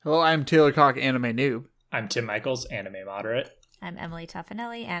Hello, I'm Taylor Cock, anime noob. I'm Tim Michaels, anime moderate. I'm Emily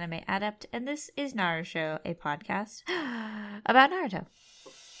Tuffanelli, anime adept, and this is Naruto, a podcast about Naruto.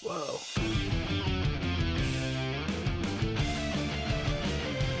 Whoa.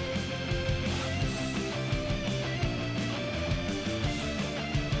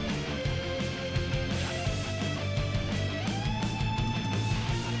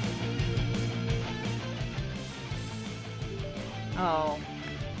 Oh,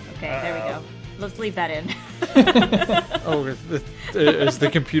 okay, there we go. Let's leave that in. Oh, is the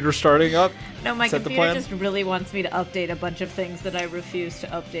computer starting up? No, my Is that the computer plan? just really wants me to update a bunch of things that I refuse to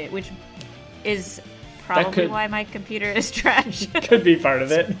update, which is probably why my computer is trash. Could be part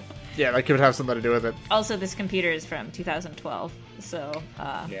of it. Yeah, that could have something to do with it. Also, this computer is from 2012, so,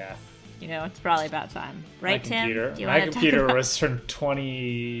 Yeah. you know, it's probably about time. Right, Tim? Do you My wanna talk computer about- was from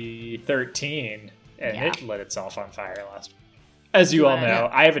 2013, and Yeah. it lit itself on fire last. As you all know, Yeah.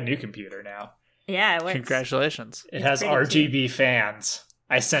 I have a new computer now. Yeah, it works. Congratulations. It It's has pretty RGB fans.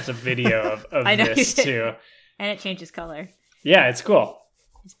 I sent a video of I know this you did. too. And it changes color. Yeah, it's cool.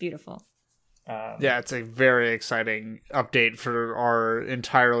 It's beautiful. Yeah, it's a very exciting update for our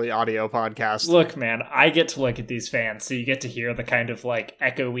entirely audio podcast. Look, man, I get to look at these fans, so you get to hear the kind of like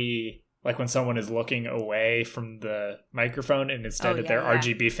echoey, like when someone is looking away from the microphone, and instead of their yeah.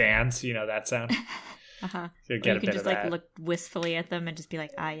 RGB fans, you know that sound. Uh-huh. So you Or get you a can bit just of like that. look wistfully at them and just be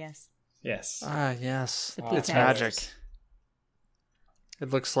like, ah, yes. Yes. Ah, yes. The It's pizza. magic. It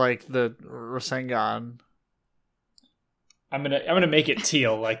looks like the Rasengan. I'm gonna make it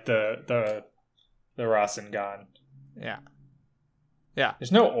teal like the Rasengan. Yeah. Yeah.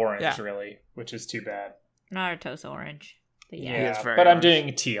 There's no orange Yeah. really, which is too bad. Naruto's orange. But yeah, Yeah. it's very but I'm orange.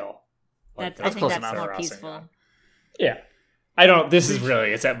 doing teal. that's, the- I think close that's enough. more the peaceful. Rasengan. Yeah. I don't. This is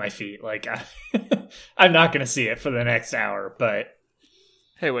really. It's at my feet. Like I'm not gonna see it for the next hour, but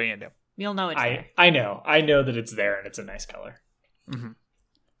Hey, what are you gonna do? You'll know it's there. I know that it's there and it's a nice color. Mm-hmm.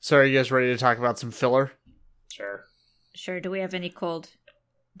 So are you guys ready to talk about some filler? Sure. Sure, do we have any cold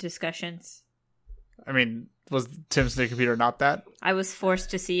discussions? I mean, was Tim's new computer not that? I was forced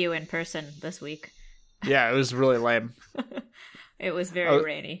to see you in person this week. Yeah, it was really lame. It was very Oh,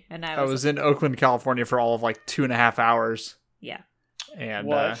 rainy, and I was in Oakland, California for all of like 2.5 hours. yeah. And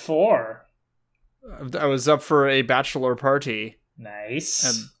What for? I was up for a bachelor party,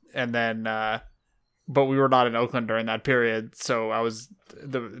 Nice. and then, but we were not in Oakland during that period. So I was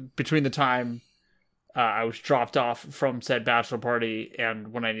between the time I was dropped off from said bachelor party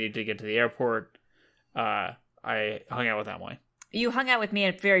and when I needed to get to the airport, I hung out with Emily. You hung out with me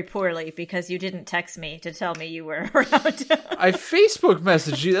very poorly because you didn't text me to tell me you were around. I Facebook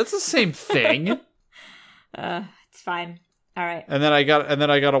messaged you. That's the same thing. It's fine. All right. And then I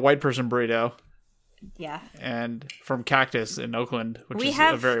got a white person burrito. Yeah. And from Cactus in Oakland, which We is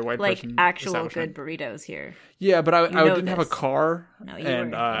have a very white like person actual establishment. good burritos here. Yeah, but I know didn't have a this. car, No, you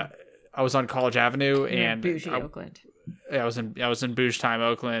and were. I was on College Avenue, You're and bougie I Oakland. was in Bouge Time,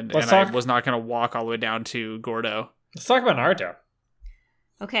 Oakland, Let's and I talk- was not going to walk all the way down to Gordo. Let's talk about Naruto.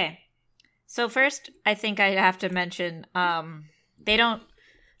 Okay. So first, I think I have to mention they don't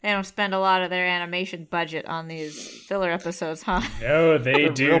spend a lot of their animation budget on these filler episodes, huh? No, they They're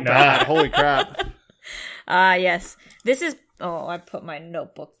do real bad. not. Holy crap! Yes. This is I put my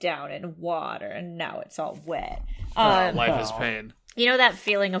notebook down in water and now it's all wet. Life is pain. You know that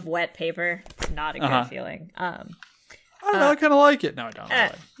feeling of wet paper? It's not a good feeling. I don't know. I kind of like it. No, I don't. Really.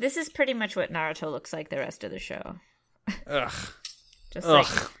 This is pretty much what Naruto looks like the rest of the show. Ugh. Just Ugh.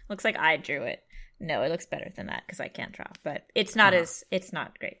 like looks like I drew it. No, it looks better than that because I can't draw. But it's not it's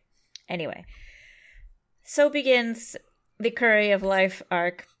not great. Anyway, so begins the Curry of Life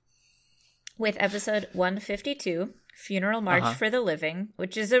arc with episode 152, Funeral March for the Living,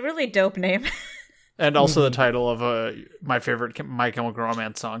 which is a really dope name. And also the title of my favorite My Chemical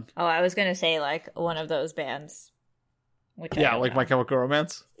Romance song. Oh, I was gonna say like one of those bands. Which I Yeah, don't like know. My Chemical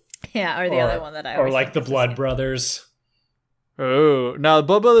Romance. Yeah, or the other one that I or always like think the is Blood same. Brothers. Oh, now the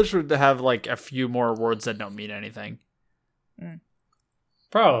Blood Brothers should have like a few more words that don't mean anything.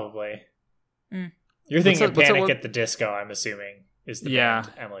 Probably. Mm. You're thinking What's that Panic one? at the Disco, I'm assuming, is the Yeah.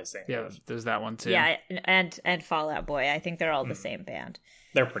 band Emily's thinking Yeah, of. there's that one too. Yeah, and Fallout Boy. I think they're all the same band.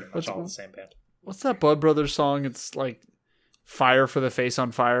 They're pretty much What's- all the same band. What's that Blood Brothers song? It's like Fire for the Face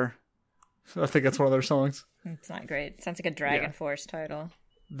on Fire. I think that's one of their songs. It's not great. Sounds like a Dragon Yeah. Force title.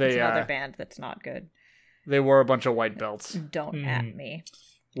 It's They another band that's not good. they wore a bunch of white belts. Don't at me.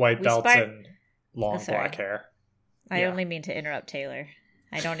 White We belts spar- and long sorry. black hair. I Yeah. only mean to interrupt Taylor.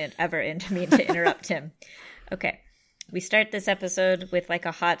 I don't ever mean to interrupt him. Okay. We start this episode with like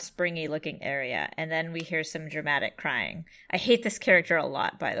a hot, springy looking area, and then we hear some dramatic crying. I hate this character a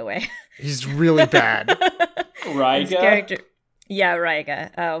lot, by the way. He's really bad. Raiga? This character, yeah,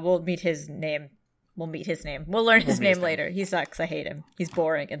 Raiga. We'll meet his name. We'll learn his name later. He sucks. I hate him. He's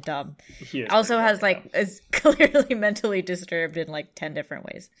boring and dumb. Also has like is clearly mentally disturbed in like 10 different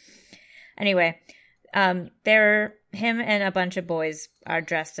ways. Anyway, him and a bunch of boys are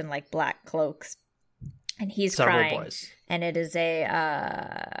dressed in like black cloaks. And he's Several crying. boys. And it is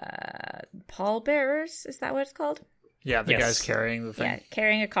a pallbearers. Is that what it's called? Yeah, the guy's carrying the thing. Yeah,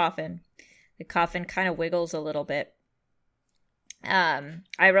 carrying a coffin. The coffin kind of wiggles a little bit.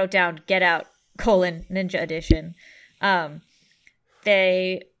 I wrote down "Get Out: Ninja Edition."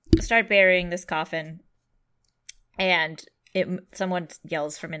 They start burying this coffin, and someone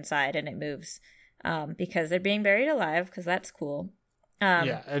yells from inside, and it moves because they're being buried alive. Because that's cool.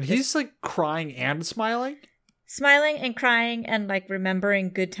 Yeah, and he's like crying and smiling. Smiling and crying and like remembering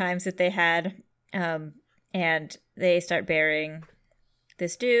good times that they had. And they start burying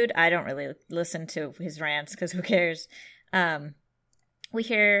this dude. I don't really listen to his rants because who cares?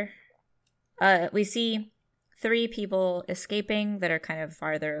 We see 3 people escaping that are kind of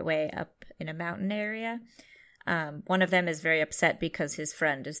farther away up in a mountain area. One of them is very upset because his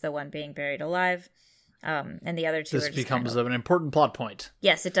friend is the one being buried alive. And the other 2 this are just becomes an important plot point.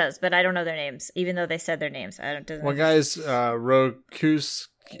 Yes, it does, but I don't know their names, even though they said their names. One guy's Rokusuke.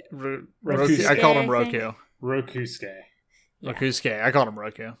 I called him Roku. Rokusuke. Yeah. Rokusuke. I called him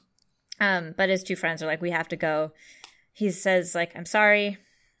Roku. But his 2 friends are like, we have to go. He says, like, I'm sorry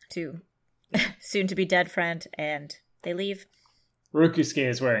to soon to be dead friend, and they leave. Rokusuke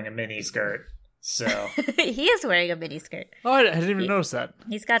is wearing a mini skirt, so He is wearing a mini skirt. Oh, I didn't even notice that.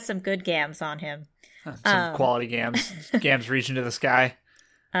 He's got some good gams on him. Some quality gams. Gams reaching to the sky.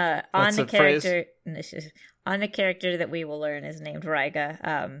 On the character that we will learn is named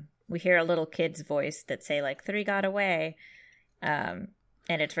Raiga. We hear a little kid's voice that say like 3 got away, and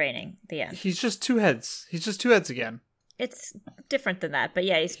it's raining. The end. He's just 2 heads. He's just 2 heads again. It's different than that, but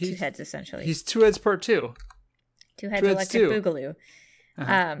yeah, he's 2 heads essentially. He's 2 heads part 2. 2 heads 2 heads electric 2. boogaloo.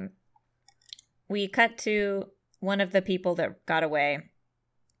 Uh-huh. We cut to one of the people that got away,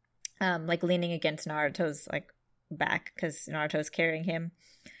 like leaning against Naruto's like back because Naruto's carrying him.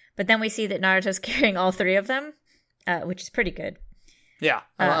 But then we see that Naruto's carrying all 3 of them, which is pretty good. Yeah,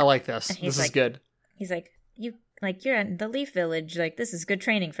 I like this. This like, is good. He's like, you're in the Leaf Village. Like, this is good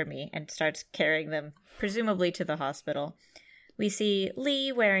training for me, and starts carrying them, presumably to the hospital. We see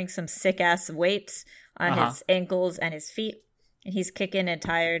Lee wearing some sick ass weights on his ankles and his feet, and he's kicking and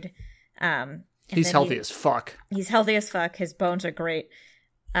tired. He's healthy as fuck. He's healthy as fuck. His bones are great.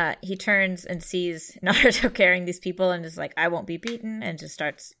 He turns and sees Naruto carrying these people and is like, I won't be beaten, and just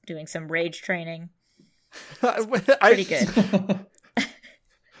starts doing some rage training. Pretty good.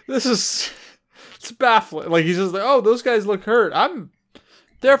 It's baffling. Like, he's just like, oh, those guys look hurt.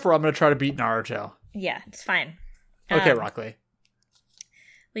 Therefore, I'm going to try to beat Naruto. Yeah, it's fine. Okay, Rock Lee.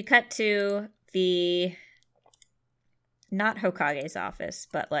 We cut to the, not Hokage's office,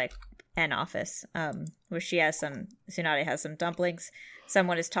 but like an office, where Tsunade has some dumplings.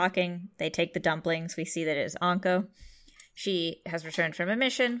 Someone is talking. They take the dumplings. We see that it is Anko. She has returned from a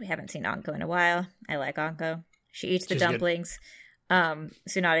mission. We haven't seen Anko in a while. I like Anko. She eats the dumplings.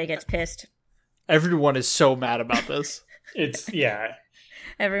 Tsunade gets pissed. Everyone is so mad about this.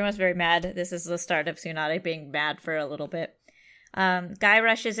 Everyone's very mad. This is the start of Tsunade being mad for a little bit. Guy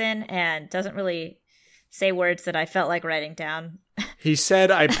rushes in and doesn't really say words that I felt like writing down. He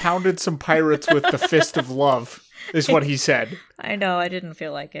said, I pounded some pirates with the fist of love, is what he said. I know, I didn't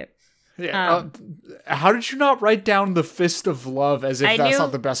feel like it. Yeah. How did you not write down the fist of love as if that's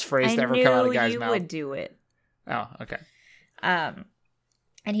not the best phrase to ever come out of a guy's mouth? I knew you would do it. Oh, okay. And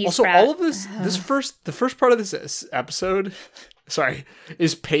he's also proud. All of the first part of this episode, sorry,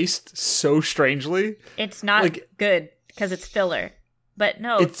 is paced so strangely. It's not like, good because it's filler. But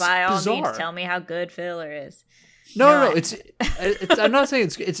no, by all means, tell me how good filler is. No, it's I'm not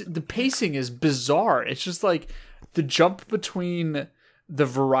saying it's the pacing is bizarre. It's just like the jump between the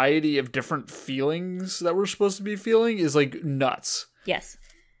variety of different feelings that we're supposed to be feeling is like nuts. Yes.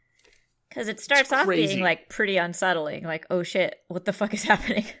 Because it starts off being like pretty unsettling. Like, oh shit, what the fuck is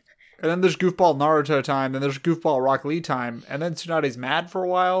happening? And then there's goofball Naruto time, then there's goofball Rock Lee time, and then Tsunade's mad for a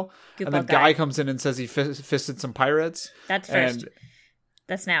while, and then Guy comes in and says he fisted some pirates. That's first.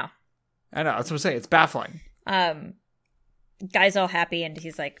 That's now. I know, that's what I'm saying. It's baffling. Guy's all happy, and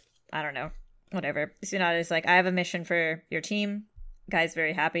he's like, I don't know, whatever. Tsunade's like, I have a mission for your team. Guy's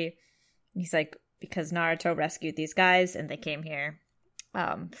very happy. And he's like, because Naruto rescued these guys, and they came here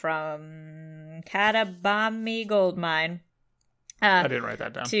from Katabami Gold Mine I didn't write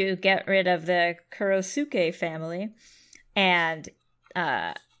that down. to get rid of the Kurosuke family. And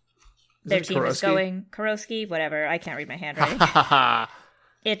their team is going... Kuroski? Whatever. I can't read my handwriting.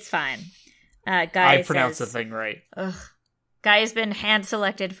 It's fine. Guy I pronounced says, the thing right. Ugh. Guy has been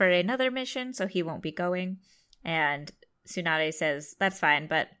hand-selected for another mission, so he won't be going. And Tsunade says, that's fine,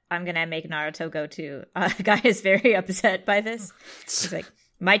 but I'm going to make Naruto go too. Guy is very upset by this. He's like,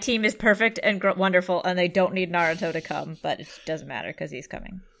 my team is perfect and wonderful, and they don't need Naruto to come, but it doesn't matter because he's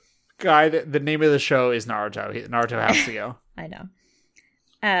coming. Guy, the name of the show is Naruto. Naruto has to go. I know.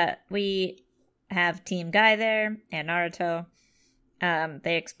 We have Team Guy there and Naruto.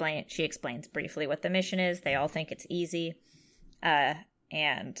 She explains briefly what the mission is. They all think it's easy.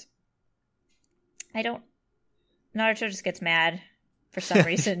 And Naruto just gets mad for some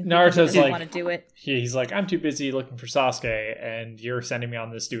reason. Naruto's doesn't like, want to do it. He's like, I'm too busy looking for Sasuke, and you're sending me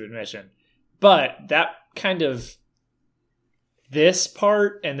on this stupid mission. But that kind of, this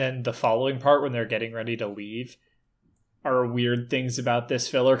part and then the following part when they're getting ready to leave are weird things about this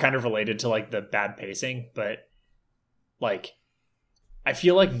filler, kind of related to like the bad pacing. But like, I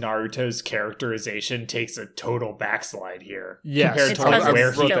feel like Naruto's characterization takes a total backslide here. Yes. Compared It's to like 'cause where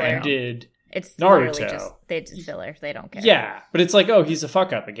it's he filler. ended. It's Naruto. literally just filler. They don't care. Yeah, but it's like, oh, he's a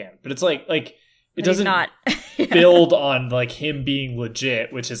fuck up again. But it's like it But doesn't he's not. build on like him being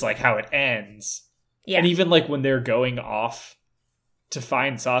legit, which is like how it ends. Yeah. And even like when they're going off to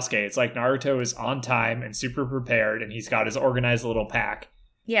find Sasuke, it's like Naruto is on time and super prepared, and he's got his organized little pack.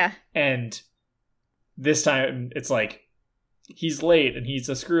 Yeah. And this time it's like he's late and he's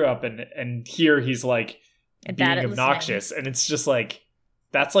a screw up, and here he's like And being bad at obnoxious, and it's just like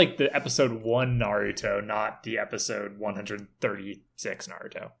that's like the episode 1 Naruto, not the episode 136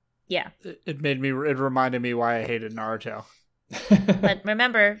 Naruto. Yeah. It reminded me why I hated Naruto. But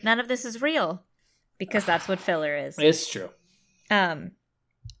remember, none of this is real because that's what filler is. It's true.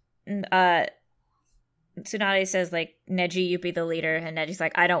 Tsunade says like, Neji, you be the leader, and Neji's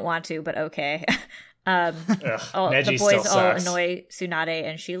like, I don't want to, but okay. The Neji boys still all sucks. annoy Tsunade,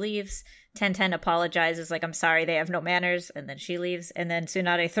 and she leaves. Ten apologizes, like, I'm sorry, they have no manners, and then she leaves, and then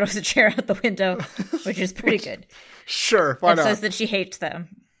Tsunade throws a chair out the window, which is pretty good. Sure, why And not? says that she hates them.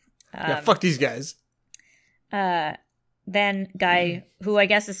 Yeah, fuck these guys. Then Guy, who I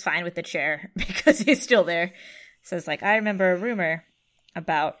guess is fine with the chair because he's still there, says like, I remember a rumor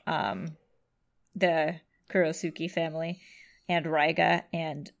about the Kurosuke family and Raiga,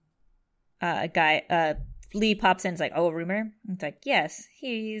 and Lee pops in and is like, oh, a rumor? It's like, yes,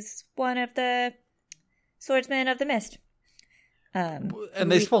 he's one of the swordsmen of the mist. And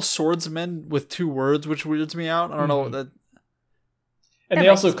they spell swordsman with 2 words, which weirds me out. I don't know that. And That they might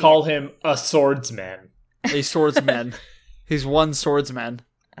also just be call him a swordsman. A swordsman. He's one swordsman.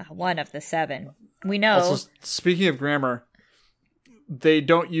 One of the 7. We know. Also, speaking of grammar, they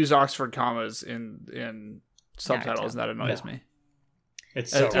don't use Oxford commas in subtitles, and that annoys me.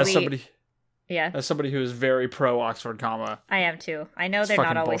 It's so As somebody who is very pro Oxford comma, I am too. I know they're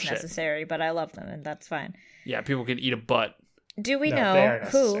fucking not always bullshit. necessary, but I love them, and that's fine. yeah, people can eat a butt. Do we they know are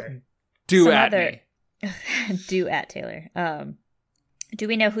who? necessary. Do Some at other- me. Do at Taylor. Do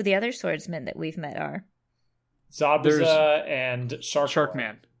we know who the other swordsmen that we've met are? Zabuza and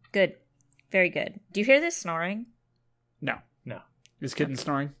Sharkman. Good. Very good. Do you hear this snoring? No. No. Is kitten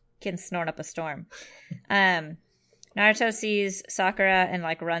snoring? Can snort up a storm. Naruto sees Sakura and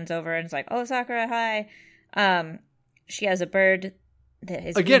like runs over and is like, "Oh, Sakura, hi." She has a bird that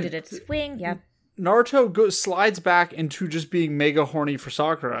has Again, wounded its wing. Yeah, Naruto slides back into just being mega horny for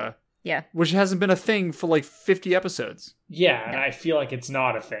Sakura, yeah. which hasn't been a thing for like 50 episodes. Yeah, and I feel like it's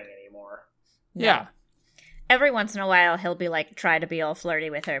not a thing anymore. No. Yeah. Every once in a while, he'll be like, try to be all flirty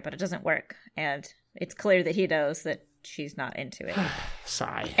with her, but it doesn't work, and it's clear that he knows that she's not into it.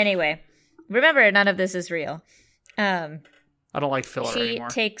 Sigh. Anyway, remember, none of this is real. I don't like filler She anymore.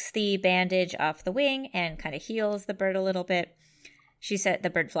 takes the bandage off the wing and kind of heals the bird a little bit. She said the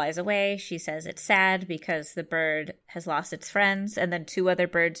bird flies away. She says it's sad because the bird has lost its friends, and then 2 other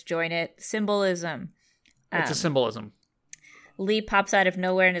birds join it. Symbolism. It's a symbolism. Lee pops out of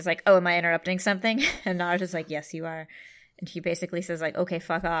nowhere and is like, "Oh, am I interrupting something?" And Naruto's like, "Yes, you are." And he basically says like, "Okay,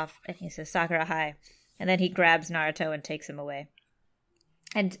 fuck off." And he says, "Sakura, hi." And then he grabs Naruto and takes him away.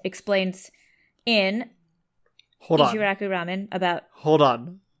 And explains in Hold on. Ichiraku Ramen about Hold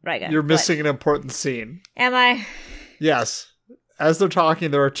on. Raiga. You're What? missing an important scene. Am I? Yes. As they're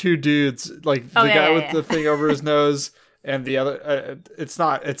talking, there are 2 dudes, like Oh, the yeah, guy yeah, with yeah. the thing over his nose and the other it's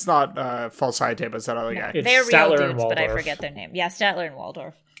not False Hayate, but it's that other guy. It's They're Statler real and dudes, but I Waldorf. forget their name. Yeah, Statler and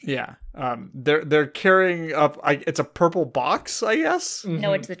Waldorf. Yeah. They're carrying up. It's a purple box, I guess.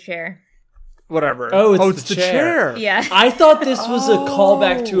 No, it's the chair. Whatever. Oh, it's the the chair. chair. Yeah. I thought this was a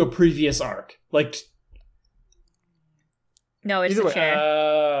callback to a previous arc. Like, No, it's Either the way, chair.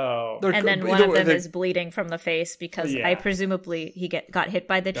 oh. And then one of them is bleeding from the face because Yeah. I presumably he got hit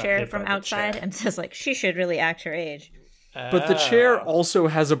by the chair hit from by the outside chair. and says like she should really act her age. But the chair also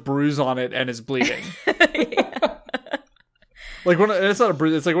has a bruise on it and is bleeding. Like it's not a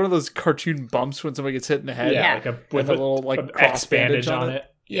bruise. It's like one of those cartoon bumps when somebody gets hit in the head. Yeah, Yeah. like a, With a little, like, an cross X bandage bandage on on it.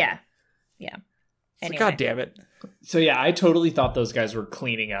 Yeah. It's Anyway. like, God damn it. So yeah, I totally thought those guys were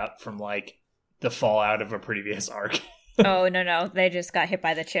cleaning up from like the fallout of a previous arc. Oh no, they just got hit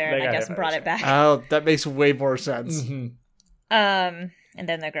by the chair They and I got guess hit by brought the it back. Oh, that makes way more sense. Mm-hmm. And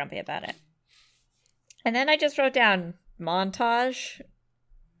then they're grumpy about it. And then I just wrote down montage.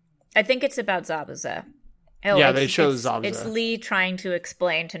 I think it's about Zabuza. Oh, Yeah, it's- they show it's- Zabuza. It's Lee trying to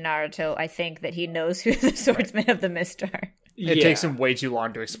explain to Naruto, I think, that he knows who the swordsman of the mist are. It takes him way too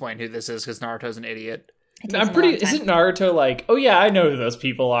long to explain who this is because Naruto's an idiot. It takes I'm a pretty. long time. Isn't Naruto like, oh yeah, I know who those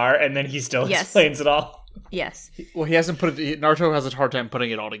people are, and then he still Yes. explains it all. Yes. Well, he hasn't put it. Naruto has a hard time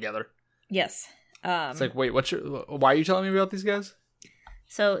putting it all together. Yes. It's like, wait, why are you telling me about these guys?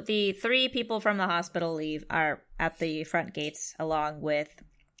 So the 3 people from the hospital leave are at the front gates along with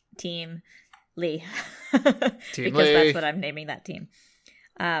Team Lee. Team because Lee. that's what I'm naming that team.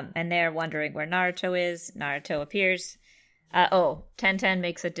 And they're wondering where Naruto is. Naruto appears. Ten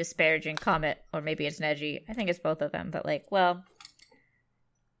makes a disparaging comment, or maybe it's Neji. I think it's both of them, but like, well,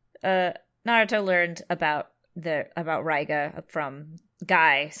 Naruto learned about Raiga from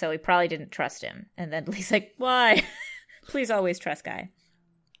Guy, so he probably didn't trust him. And then Lee's like, why? Please always trust Guy.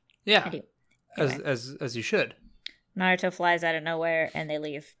 Yeah, I do. as you should. Naruto flies out of nowhere and they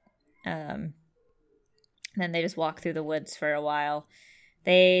leave. Then they just walk through the woods for a while.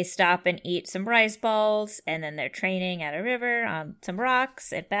 They stop and eat some rice balls, and then they're training at a river on some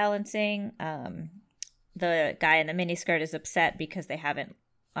rocks and balancing. The guy in the miniskirt is upset because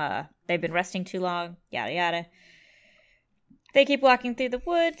they've been resting too long, yada yada. They keep walking through the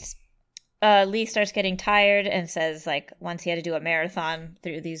woods. Lee starts getting tired and says, like, once he had to do a marathon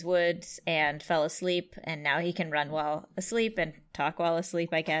through these woods and fell asleep, and now he can run while asleep and talk while asleep,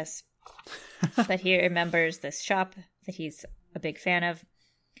 I guess. But he remembers this shop that he's a big fan of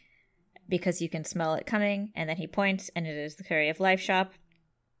because you can smell it coming, and then he points, and it is the Curry of Life shop.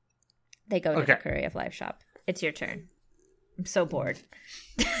 They go to the Curry of Life shop. It's your turn. I'm so bored.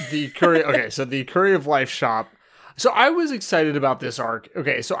 The Curry. Okay, so the Curry of Life shop. So I was excited about this arc.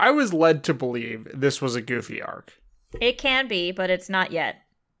 Okay, so I was led to believe this was a goofy arc It can be, but it's not yet.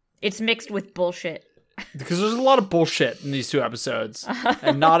 It's mixed with bullshit. because there's a lot of bullshit in these 2 episodes,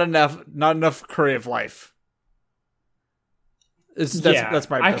 and not enough Curry of Life. That's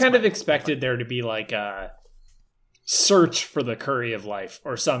my. I kind of expected there to be like a search for the curry of life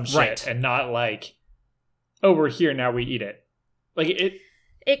or some shit, Right. and not like, oh, we're here now, we eat it. Like it.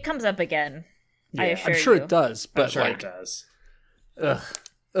 It comes up again. I Yeah, assure I'm sure you. it does, I'm but sure like, it does. ugh.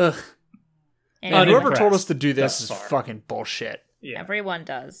 Anyway, And whoever told Unimpressed us to do this thus is far. fucking bullshit. Yeah. everyone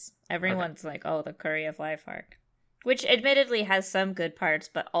does. Everyone's like, oh, the Curry of Life arc. Which admittedly has some good parts,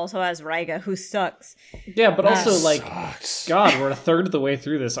 but also has Raiga, who sucks. Yeah, but also like, Sucks. God, we're a third of the way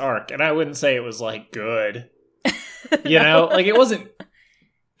through this arc, and I wouldn't say it was like good. You know, like it wasn't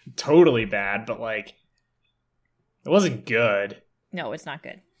totally bad, but like it wasn't good. No, it's not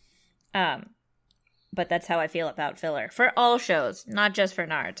good. But that's how I feel about filler. For all shows, not just for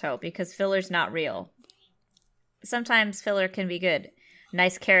Naruto, because filler's not real. Sometimes filler can be good.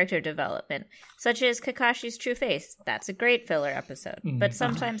 Nice character development, such as Kakashi's True Face. That's a great filler episode. But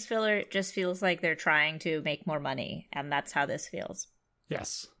sometimes filler just feels like they're trying to make more money, and that's how this feels.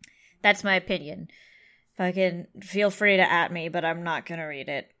 Yes. That's my opinion. Fucking feel free to at me, but I'm not gonna read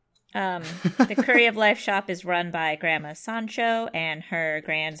it. The Curry of Life shop is run by Grandma Sancho and her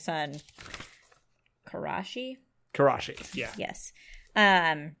grandson Karashi. Karashi. Yeah. Yes.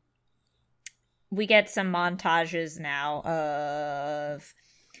 We get some montages now of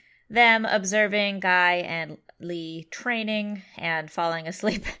them observing Guy and Lee training and falling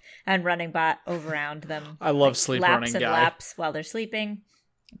asleep and running around them. I love sleep laps running and Guy. laps while they're sleeping.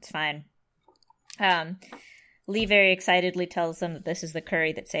 It's fine. Lee very excitedly tells them that this is the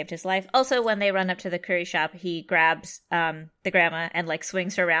curry that saved his life. Also, when they run up to the curry shop, he grabs the grandma and like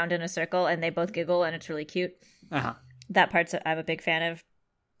swings her around in a circle, and they both giggle, and it's really cute. Uh-huh. That part's I'm a big fan of.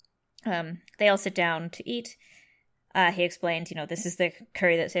 They all sit down to eat. He explains, this is the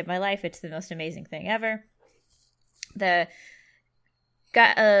curry that saved my life. It's the most amazing thing ever. the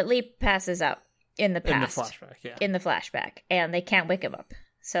guy, Lee passes out in the past. In the flashback, yeah. In the flashback, and they can't wake him up.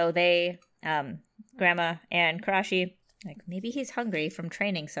 So they, Grandma and Karashi, like, maybe he's hungry from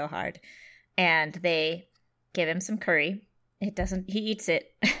training so hard, and they give him some curry. He eats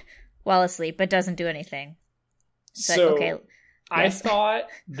it while asleep, but doesn't do anything. So like, okay, I yes. thought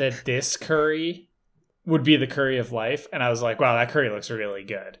that this curry would be the curry of life, and I was like, wow, that curry looks really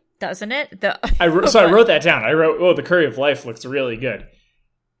good. Doesn't it? I wrote that down. I wrote, oh, the curry of life looks really good.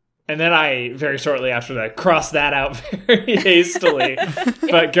 And then I, very shortly after that, crossed that out very hastily.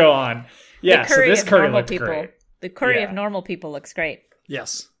 But go on. Yeah, so this curry looked great. The curry of normal people looks great.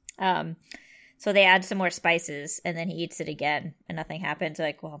 Yes. So they add some more spices, and then he eats it again, and nothing happens.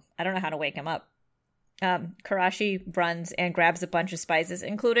 Like, well, I don't know how to wake him up. Karashi runs and grabs a bunch of spices,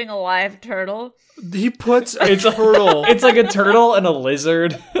 including a live turtle. He puts a turtle. It's like a turtle and a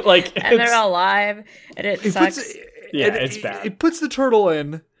lizard. And they're all live, and it sucks. It's bad. He puts the turtle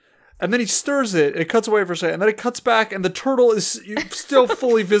in, and then he stirs it. It cuts away for a second, and then it cuts back, and the turtle is still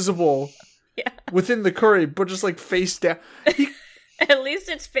fully visible within the curry, but just like face down. At least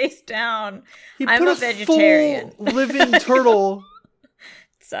it's face down. He I'm put a vegetarian. Full living turtle.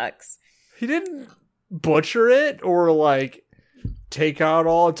 Sucks. He didn't butcher it or like take out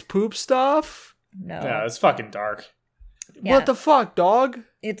all its poop stuff. No, it's fucking dark. Yeah. What the fuck, dog?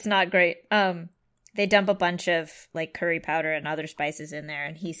 It's not great. They dump a bunch of like curry powder and other spices in there,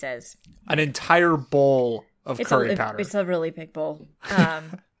 and he says an entire bowl of curry powder. It's a really big bowl.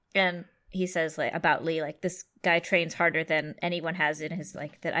 And he says like about Lee, like, this guy trains harder than anyone has in his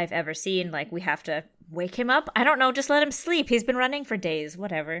like that I've ever seen. Like, we have to wake him up. I don't know, just let him sleep. He's been running for days.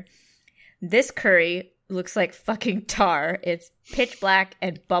 Whatever. This curry looks like fucking tar. It's pitch black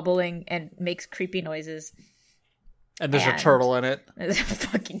and bubbling and makes creepy noises. And there's a turtle in it. There's a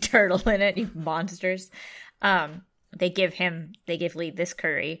fucking turtle in it, you monsters. They give Lee this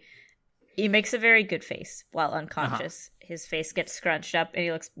curry. He makes a very good face while unconscious. His face gets scrunched up and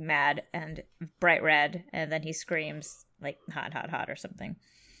he looks mad and bright red, and then he screams like hot, hot, hot or something.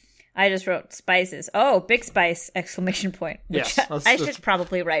 I just wrote spices. Oh, big spice! Exclamation point. Which yes, I should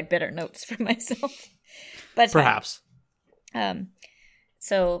probably write bitter notes for myself. But perhaps.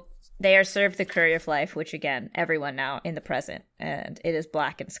 So they are served the curry of life, which again, everyone now in the present, and it is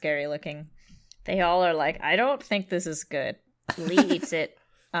black and scary looking. They all are like, I don't think this is good. Lee eats it.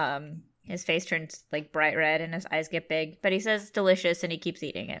 His face turns like bright red and his eyes get big, but he says it's delicious and he keeps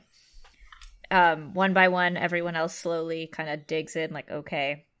eating it. One by one, everyone else slowly kind of digs in, like,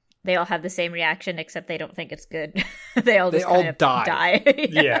 okay. They all have the same reaction, except they don't think it's good. They all die.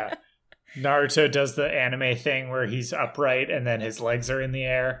 Yeah. Naruto does the anime thing where he's upright and then his legs are in the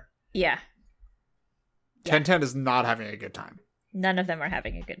air. Yeah. Ten is not having a good time. None of them are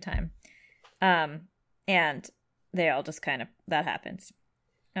having a good time. And they all just kind of, that happens.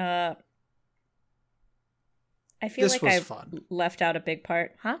 I feel this like fun. Left out a big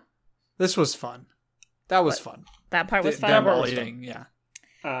part. Huh? This was fun. That was fun. That part was fun? Them all eating, yeah.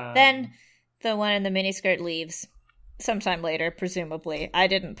 Then the one in the miniskirt leaves sometime later, presumably. I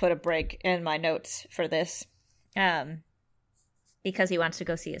didn't put a break in my notes for this. Because he wants to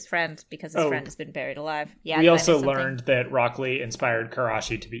go see his friend, because his friend has been buried alive. Yeah. We also learned that Rock Lee inspired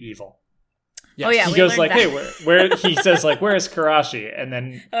Karashi to be evil. Yes. Oh yeah, he goes like, that. "Hey, where?" He says like, "Where's Karashi?" And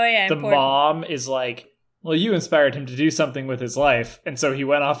then the mom is like, "Well, you inspired him to do something with his life," and so he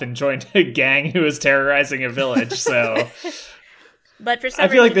went off and joined a gang who was terrorizing a village. So, but for some I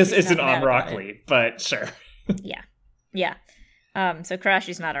feel like reason, this isn't on Rock Lee, but sure. Yeah. So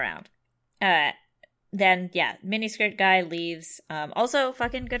Karashi's not around. Then miniskirt guy leaves. Also,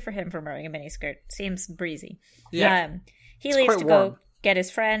 fucking good for him for wearing a miniskirt. Seems breezy. Yeah. He leaves to go get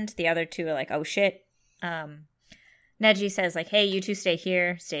his friend. The other two are like, oh shit. Neji says like, hey, you two stay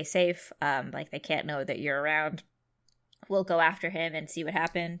here, stay safe. Like, they can't know that you're around. We'll go after him and see what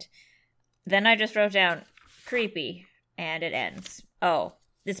happened. Then I just wrote down creepy, and it ends. Oh,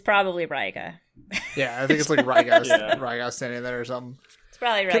 it's probably Raiga. Yeah, I think it's like Raiga standing there or something. It's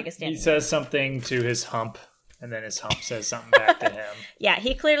probably Raiga standing. He says something to his hump, and then his hump says something back to him. Yeah,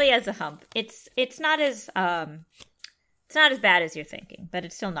 he clearly has a hump. It's not as bad as you're thinking, but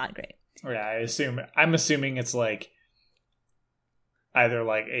it's still not great. Yeah, I'm assuming it's like either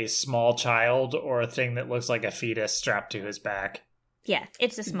like a small child or a thing that looks like a fetus strapped to his back. Yeah,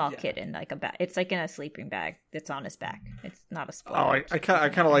 it's a small kid in like a bag. It's like in a sleeping bag that's on his back. It's not a spoiler. Oh, I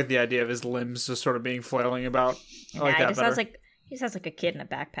kind of like the idea of his limbs just sort of being flailing about. I like that better. He sounds like a kid in a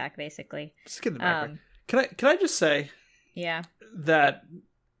backpack, basically. Just a kid in a backpack. Can I just say? Yeah. That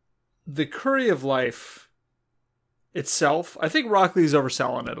the curry of life itself, I think Rock Lee's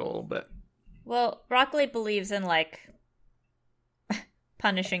overselling it a little bit. Well, Broccoli believes in, like,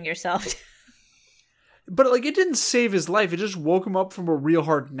 punishing yourself. But, like, it didn't save his life. It just woke him up from a real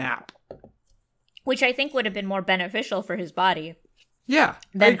hard nap. Which I think would have been more beneficial for his body Yeah,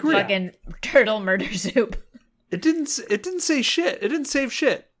 I than agree. fucking turtle murder soup. It didn't say shit. It didn't save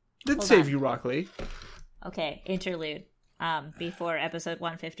shit. It didn't Hold save on. you, Rockley. Okay, interlude. Before episode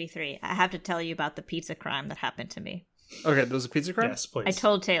 153, I have to tell you about the pizza crime that happened to me. Okay, there was a pizza crime? Yes, please. I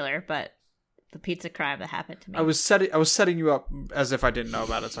told Taylor, but the pizza crime that happened to me. I was setting you up as if I didn't know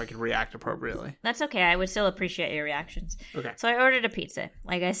about it so I could react appropriately. That's okay. I would still appreciate your reactions. Okay. So I ordered a pizza.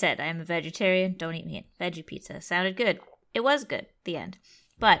 Like I said, I am a vegetarian. Don't eat meat. Veggie pizza. Sounded good. It was good. The end.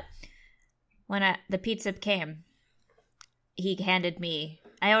 But when the pizza came, he handed me...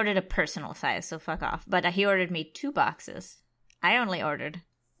 I ordered a personal size, so fuck off. But he ordered me 2 boxes. I only ordered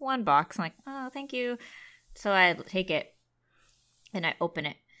 1 box. I'm like, oh, thank you. So I take it, and I open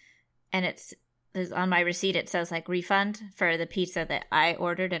it. And it's on my receipt, it says, like, refund for the pizza that I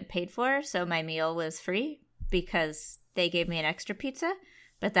ordered and paid for. So my meal was free because they gave me an extra pizza.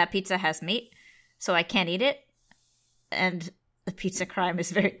 But that pizza has meat, so I can't eat it. And the pizza crime is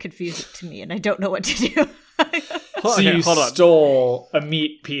very confusing to me, and I don't know what to do. So you stole a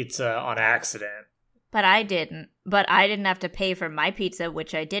meat pizza on accident. But I didn't. But I didn't have to pay for my pizza,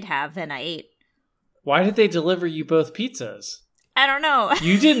 which I did have, and I ate. Why did they deliver you both pizzas? I don't know.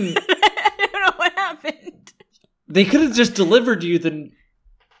 You didn't. I don't know what happened. They could have just delivered you the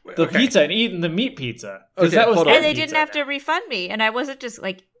Okay. pizza and eaten the meat pizza. 'Cause Okay, that was hold on. their And they pizza didn't have to now. refund me. And I wasn't just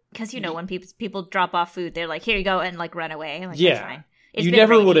like, because, you know, when people drop off food, they're like, here you go, and like run away. Like, Yeah. that's fine. It's You been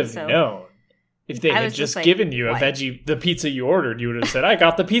never rainy, would have so- known. If they I had was just just like, given you what? the pizza you ordered, you would have said, I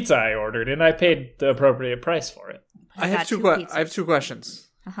got the pizza I ordered and I paid the appropriate price for it. I have got two. 2 I pizzas. have 2 questions.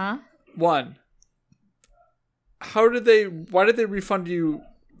 Uh-huh. One, why did they refund you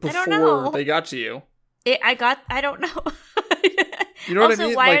I don't know. before they got to you? I don't know. You know what I also,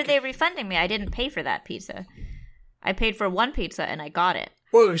 mean? why are Like- they refunding me? I didn't pay for that pizza. I paid for 1 pizza and I got it.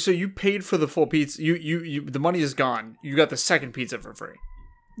 Well, so you paid for the full pizza. You the money is gone. You got the second pizza for free.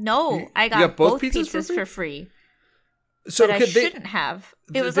 No, I you got got both both pizzas for pizzas free? for free. So But I shouldn't have.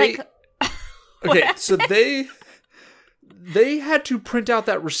 It was they- like... okay, What so they had to print out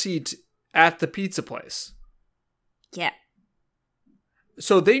that receipt at the pizza place. Yeah.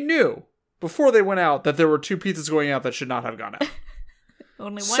 So they knew before they went out that there were 2 pizzas going out that should not have gone out.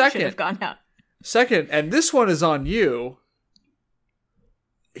 Only one Second. should have gone out. Second, and this one is on you.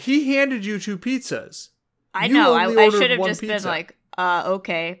 He handed you 2 pizzas. I You know. only I ordered should have one just pizza. been like,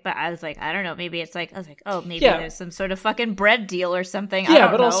 okay. But I was like, I don't know. Maybe it's like, I was like, oh, maybe Yeah. there's some sort of fucking bread deal or something. I Yeah,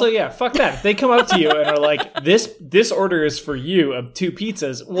 don't but know. also, yeah, fuck that. If they come up to you and are like, this order is for you of 2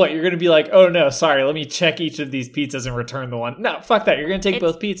 pizzas, what, you're going to be like, oh no, sorry, let me check each of these pizzas and return the one. No, fuck that. You're going to take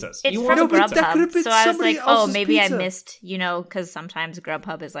It's- both pizzas. It's You from No, but that could have Grubhub, been so I was somebody like, oh, else's maybe pizza. I missed, you know, because sometimes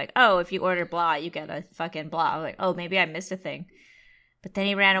Grubhub is like, oh, if you order blah, you get a fucking blah. I was like, oh, maybe I missed a thing. But then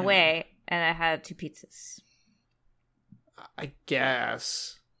he ran away, and I had 2 pizzas. I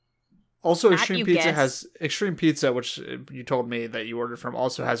guess. Also, Not Extreme you Pizza guess. has Extreme Pizza, which you told me that you ordered from,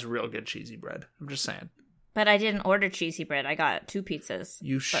 also has real good cheesy bread. I'm just saying. But I didn't order cheesy bread. I got 2 pizzas.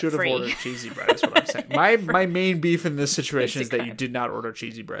 You but should have free. ordered cheesy bread. Is what I'm saying. My main beef in this situation is Pizza that you crime. did not order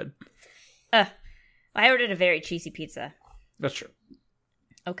cheesy bread. I ordered a very cheesy pizza. That's true.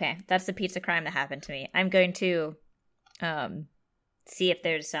 Okay, that's the pizza crime that happened to me. I'm going to see if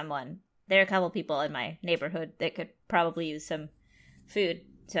there's someone. There are a couple people in my neighborhood that could probably use some food.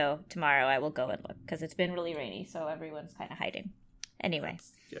 So tomorrow I will go and look because it's been really rainy, so everyone's kind of hiding. Anyway,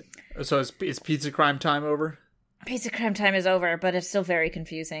 So is pizza crime time over? pizza crime time is over, but it's still very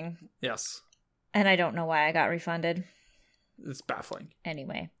confusing. Yes. And I don't know why I got refunded. It's baffling.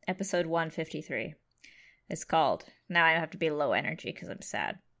 Anyway, episode 153. It's called, now I have to be low energy because I'm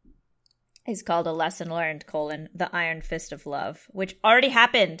sad. It's called A Lesson Learned, The Iron Fist of Love, which already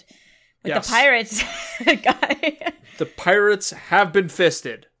happened with Yes. the pirates guy. The pirates have been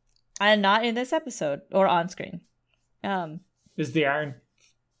fisted. And not in this episode or on screen. Is the Iron...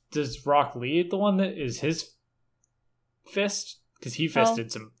 Does Rock Lee the one that is his fist? Because he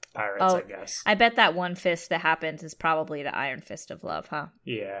fisted some pirates, I guess. I bet that one fist that happens is probably the Iron Fist of Love, huh?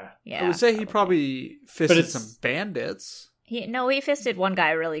 Yeah. Yeah. I would say he probably fisted it's- some bandits. He fisted one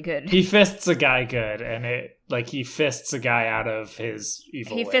guy really good. He fists a guy good, and he fists a guy out of his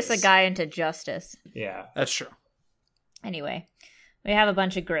evil He fists a ways. guy into justice. Yeah. That's true. Anyway, we have a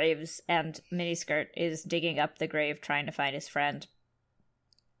bunch of graves, and Miniskirt is digging up the grave trying to find his friend.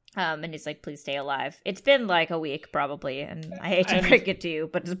 And he's like, please stay alive. It's been like a week, probably, and I hate to And- break it to you,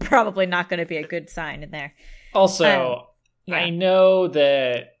 but it's probably not going to be a good sign in there. Also, Yeah. I know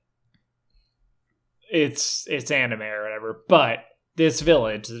that it's anime or whatever, but this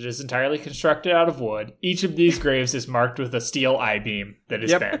village that is entirely constructed out of wood, each of these graves is marked with a steel I-beam that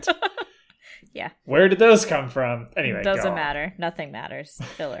is bent. Yeah. Where did those come from? Anyway, doesn't matter. Nothing matters.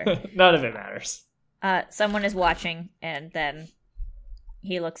 Filler. None of it matters. Someone is watching, and then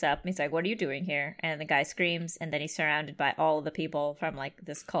he looks up and he's like, "What are you doing here?" And the guy screams, and then he's surrounded by all of the people from like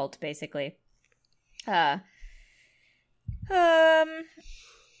this cult, basically. I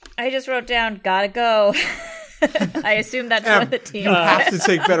just wrote down, "Gotta go." I assume that's what the team. You have to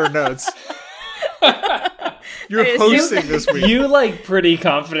take better notes. You're hosting this week. You pretty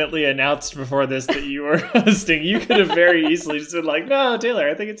confidently announced before this that you were hosting. You could have very easily just been like, "No, Taylor,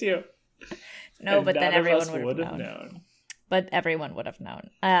 I think it's you." No, and but then everyone would have known. But everyone would have known.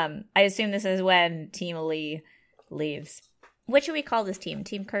 I assume this is when Team Lee leaves. What should we call this team?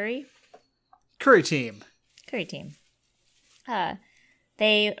 Team Curry? Curry team. Curry team.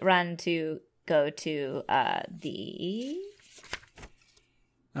 They run to go to the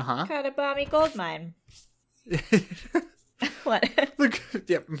Katabami gold mine. What?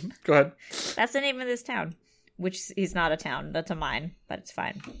 Yep. Go ahead. That's the name of this town, which is not a town. That's a mine, but it's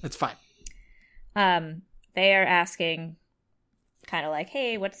fine. It's fine. They are asking, kind of like,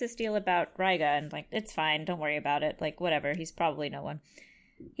 "Hey, what's this deal about Raiga?" And like, "It's fine. Don't worry about it. Like, whatever. He's probably no one.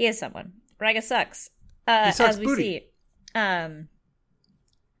 He is someone. Raiga sucks." He sucks as we booty. see,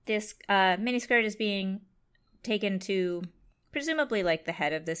 this miniskirt is being taken to presumably like the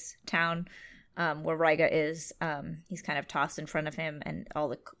head of this town, where Raiga is. He's kind of tossed in front of him, and all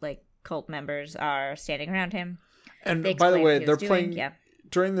the cult members are standing around him. And by the way, they're playing. Yeah.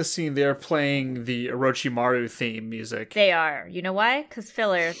 During the scene, they're playing the Orochimaru theme music. They are. You know why? Because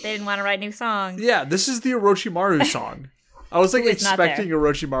filler. They didn't want to write new songs. Yeah, this is the Orochimaru song. I was expecting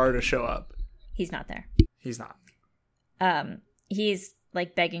Orochimaru to show up. He's not there. He's not. He's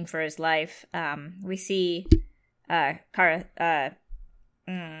begging for his life. We see Karashi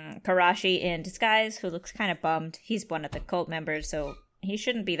in disguise, who looks kind of bummed. He's one of the cult members, so he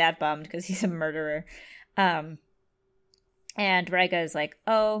shouldn't be that bummed because he's a murderer. And Raiga is like,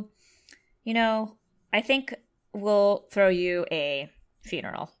 "Oh, I think we'll throw you a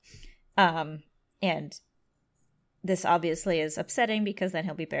funeral." And this obviously is upsetting because then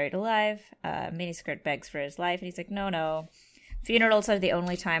he'll be buried alive. Miniskirt begs for his life, and he's like, no. Funerals are the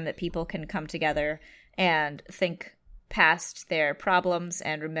only time that people can come together and think past their problems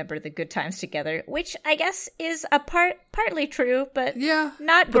and remember the good times together, which I guess is partly true, but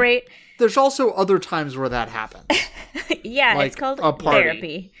not great. There's also other times where that happens. Yeah, it's called a party.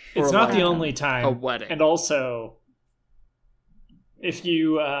 Therapy. It's not the only time. A wedding. And also, if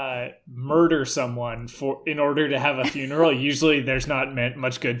you murder someone in order to have a funeral, usually there's not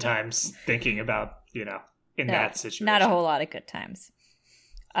much good times thinking about, in that situation. Not a whole lot of good times.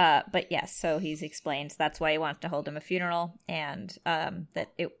 But yes, so he explains that's why he wants to hold him a funeral, and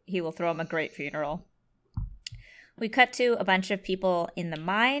he will throw him a great funeral. We cut to a bunch of people in the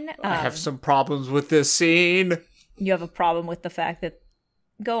mine. I have some problems with this scene. You have a problem with the fact that...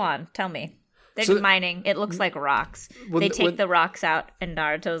 Go on, tell me. They're mining. It looks like rocks. They take the rocks out, and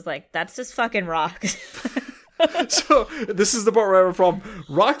Naruto's like, "That's just fucking rocks." So this is the part where I have a problem.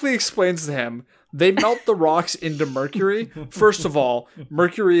 Rock Lee explains to him, they melt the rocks into mercury. First of all,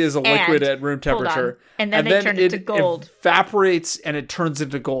 mercury is a liquid at room temperature. And then they turn it to gold. It evaporates and it turns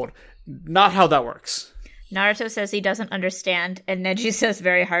into gold. Not how that works. Naruto says he doesn't understand, and Neji says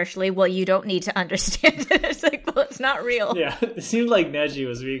very harshly, "Well, you don't need to understand it." It's like, well, it's not real. Yeah, it seemed like Neji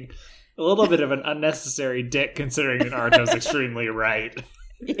was being a little bit of an unnecessary dick, considering that Naruto's extremely right.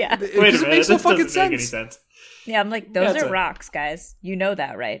 Yeah. Wait a minute, it makes no fucking doesn't make any sense. Yeah, I'm like, those are rocks, guys. You know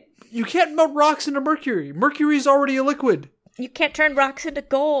that, right? You can't melt rocks into mercury. Mercury is already a liquid. You can't turn rocks into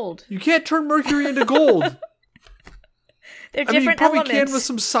gold. You can't turn mercury into gold. They're different you probably elements. can with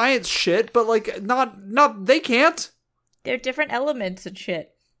some science shit, but not they can't. They're different elements and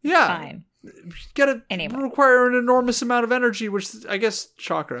shit. Yeah. Fine. You gotta require an enormous amount of energy, which I guess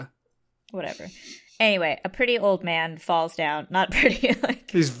chakra. Whatever. Anyway, a pretty old man falls down. Not pretty,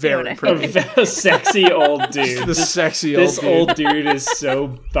 he's very pretty. A sexy old dude. The sexy old dude. This old dude is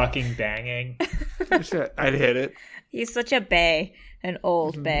so fucking banging. I'd hit it. He's such a bae, an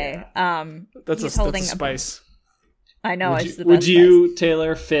old bae. Yeah. That's a spice. I know. Would you,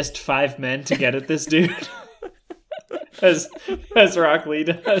 Taylor, fist 5 men to get at this dude? as Rock Lee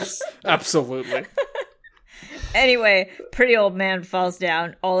does? Absolutely. Anyway, pretty old man falls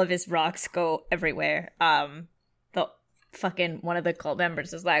down. All of his rocks go everywhere. The fucking one of the cult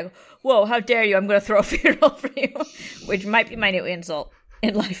members is like, "Whoa, how dare you? I'm going to throw a funeral for you," which might be my new insult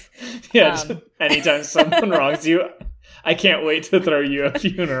in life. Yeah, anytime someone wrongs you, I can't wait to throw you a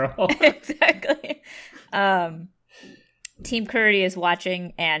funeral. Exactly. Team Curry is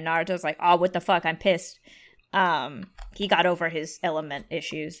watching, and Naruto's like, "Oh, what the fuck? I'm pissed." He got over his element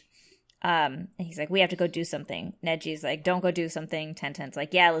issues. And he's like, "We have to go do something." Neji's like, "Don't go do something." Tenten's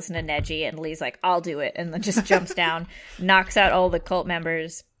like, "Yeah, listen to Neji." And Lee's like, "I'll do it." And then just jumps down, knocks out all the cult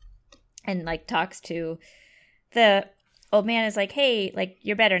members, and like talks to the old man. Is like, "Hey, like,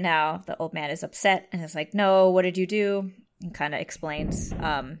 you're better now." The old man is upset and is like, "No, what did you do?" And kind of explains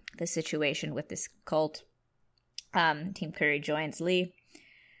the situation with this cult. Team Curry joins Lee.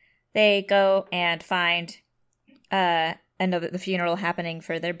 They go and find the funeral happening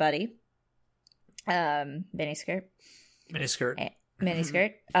for their buddy. Miniskirt. Miniskirt.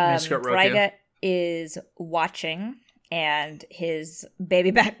 Miniskirt. Miniskirt Roku. Raiga is watching, and his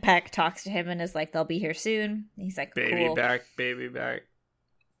baby backpack talks to him and is like, "They'll be here soon." He's like, Baby "Cool." back, baby back.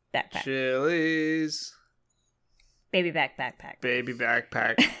 Backpack. Chili's. Baby backpack. Baby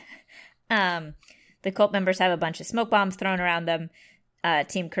backpack. The cult members have a bunch of smoke bombs thrown around them.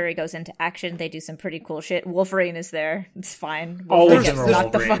 Team Curry goes into action. They do some pretty cool shit. Wolverine is there. It's fine. All of Wolverine them gets are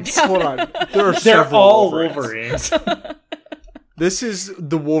knocked the fuck Wolverines. down. Hold on. There are They're several all Wolverines. Wolverines. This is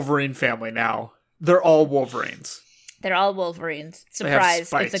the Wolverine family now. They're all Wolverines. They're all Wolverines. They have Surprise!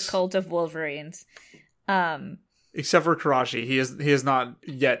 spikes. It's a cult of Wolverines. Except for Karashi. He has not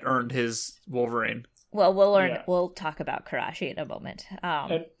yet earned his Wolverine. Well, we'll learn. Yeah. We'll talk about Karashi in a moment.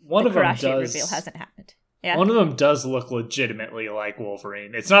 And one the of them Karashi does. reveal hasn't happened. Yeah. One of them does look legitimately like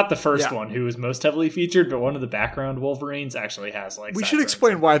Wolverine. It's not the first Yeah. one who was most heavily featured, but one of the background Wolverines actually has like. We should sideburns.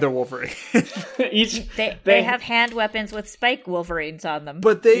 explain why they're Wolverine. Each They have hand weapons with spike Wolverines on them.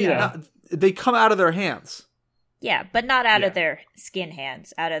 But they Yeah. they come out of their hands. Yeah, but not out Yeah. of their skin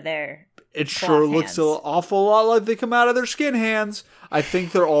hands. Out of their. It Cloth sure looks hands. an awful lot like they come out of their skin hands. I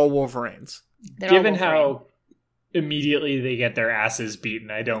think they're all Wolverines. They're all Given Wolverine. how immediately they get their asses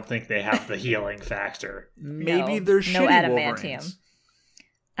beaten, I don't think they have the healing factor. Maybe No, they're no shitty adamantium.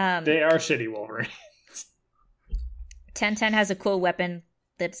 Wolverines. They are shitty Wolverine. 1010 has a cool weapon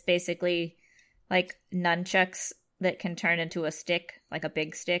that's basically like nunchucks that can turn into a stick, like a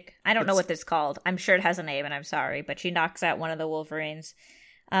big stick. I don't know what this is called. I'm sure it has a name, and I'm sorry, but she knocks out one of the Wolverines.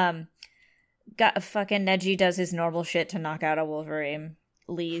 Got fucking Neji does his normal shit to knock out a Wolverine.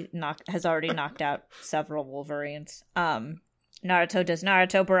 Lee has already knocked out several Wolverines. Naruto does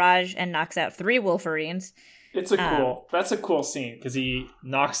Naruto barrage and knocks out 3 Wolverines. It's that's a cool scene because he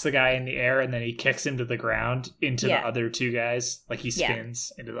knocks the guy in the air and then he kicks him to the ground into Yeah. the other 2 guys. Like he Yeah.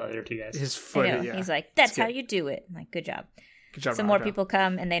 spins into the other 2 guys. His I foot. know. Yeah. He's like, "That's It's how good. you do it." I'm like, good job. Good job, Some more Naruto. people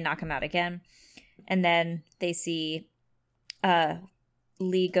come and they knock him out again. And then they see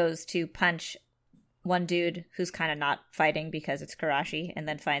Lee goes to punch one dude who's kind of not fighting because it's Karashi, and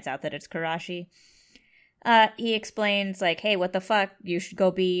then finds out that it's Karashi. He explains, like, "Hey, what the fuck? You should go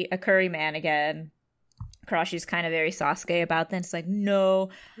be a curry man again." Karashi's kind of very Sasuke about this. It's like,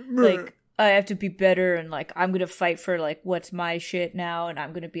 "No, like, I have to be better, and, like, I'm gonna fight for, like, what's my shit now, and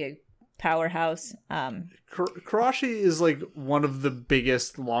I'm gonna be a powerhouse." Karashi is like one of the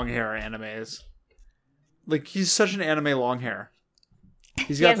biggest long hair animes. Like, he's such an anime long hair.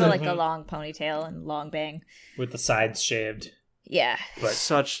 He's He got has, the, like, a long ponytail and long bang. With the sides shaved. Yeah. But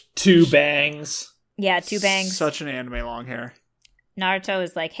such 2 bangs. Yeah, 2 bangs. Such an anime long hair. Naruto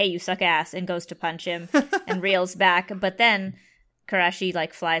is like, "Hey, you suck ass," and goes to punch him and reels back. But then Karashi,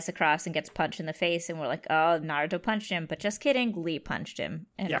 like, flies across and gets punched in the face. And we're like, "Oh, Naruto punched him." But just kidding, Lee punched him.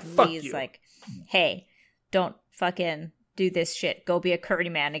 And Yeah, fuck Lee's you. like, "Hey, don't fucking do this shit. Go be a curry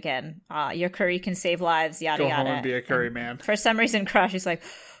man again. Your curry can save lives, yada Go yada." home and be a curry man. For some reason, Karashi's like,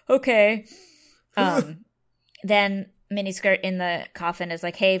 "Okay." Then Miniskirt in the coffin is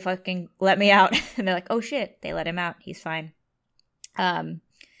like, "Hey, fucking let me out." And they're like, "Oh shit." They let him out. He's fine.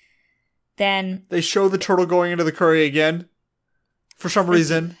 Then They show the turtle going into the curry again. For some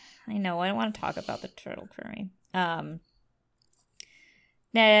reason. I know I don't want to talk about the turtle curry.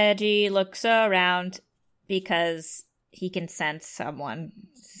 Neji looks around because he can sense someone.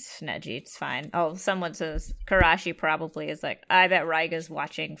 It's Neji, it's fine. Oh, someone says Karashi probably is like, "I bet Raiga's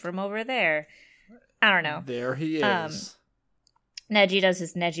watching from over there." I don't know. There he is. Neji does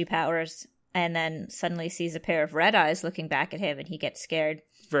his Neji powers and then suddenly sees a pair of red eyes looking back at him, and he gets scared.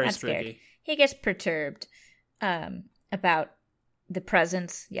 Very Not spooky. scared. He gets perturbed about the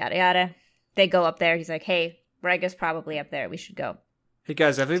presence, yada yada. They go up there. He's like, "Hey, Raiga's probably up there. We should go." Hey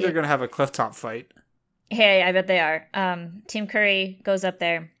guys, I think they're going to have a cliff top fight. Hey, I bet they are. Team Curry goes up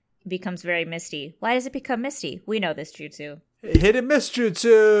there, becomes very misty. Why does it become misty? We know this jutsu. Hit and miss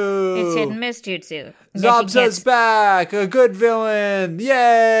jutsu! It's hit and miss jutsu. Zabza's back! A good villain!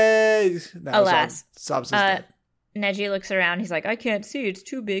 Yay! No, Alas. Zabza's dead. Neji looks around. He's like, I can't see. It's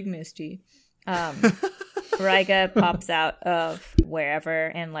too big, Misty. Raiga pops out of wherever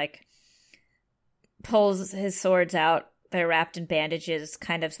and like pulls his swords out. They're wrapped in bandages,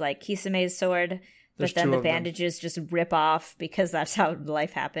 kind of like Kisame's sword. There's But then two the of them. bandages just rip off because that's how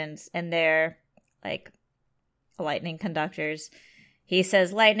life happens. And they're like lightning conductors. He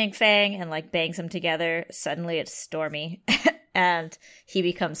says lightning fang and like bangs them together. Suddenly it's Stormy and he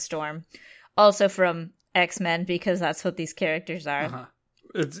becomes Storm. Also from X-Men because that's what these characters are. Uh-huh.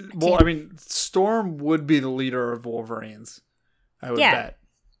 I mean, Storm would be the leader of Wolverines. I would bet.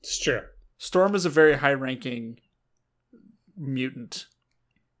 It's true. Storm is a very high-ranking mutant,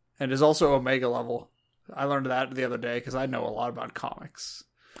 and is also Omega level. I learned that the other day because I know a lot about comics.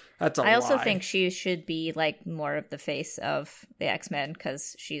 That's a I also lie. think she should be like more of the face of the X-Men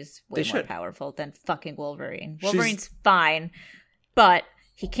because she's way They more should. powerful than fucking Wolverine. She's- Wolverine's fine, but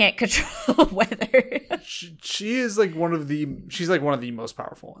he can't control weather. she is like she's like one of the most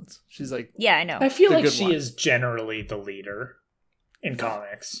powerful ones. She's like, Yeah, I know. I feel The like good she one. is generally the leader in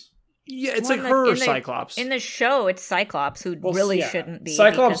comics. yeah, it's Well, like in the- her or in the- Cyclops. In the show, it's Cyclops who Well, really yeah. shouldn't be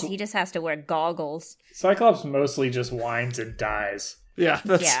Cyclops- because he just has to wear goggles. Cyclops mostly just whines and dies. yeah,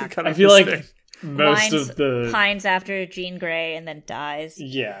 that's Yeah. kind of I feel his like thing. most Whines, of the pines after Jean Grey and then dies.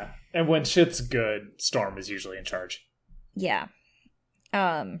 yeah, and when shit's good, Storm is usually in charge. Yeah.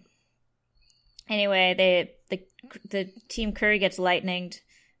 Anyway, the Team Curry gets lightninged.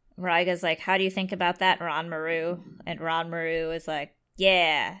 Raiga's like, "How do you think about that, Ron Maru?" And Ron Maru is like,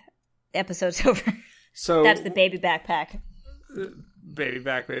 "Yeah, episode's over." So That's the baby backpack. baby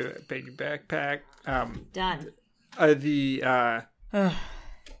backpack. Done.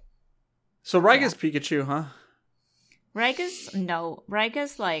 So Raiga's Pikachu, huh?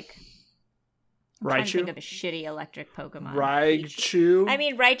 Raiga's like I'm trying to think Raichu. of a shitty electric Pokemon. Raichu. I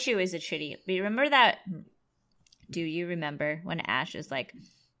mean, Raichu is a shitty. But you remember that? Do you remember when Ash is like,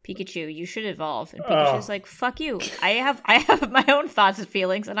 Pikachu, you should evolve, and Pikachu's like, fuck you. I have my own thoughts and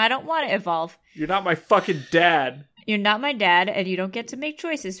feelings, and I don't want to evolve. You're not my fucking dad. You're not my dad, and you don't get to make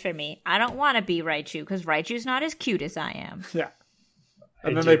choices for me. I don't want to be Raichu because Raichu's not as cute as I am. Yeah.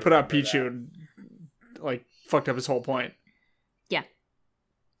 And I then do they put out remember Pichu and like fucked up his whole point. Yeah,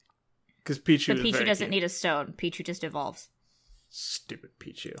 Because Pichu but is Pichu very doesn't cute. need a stone. Pichu just evolves. Stupid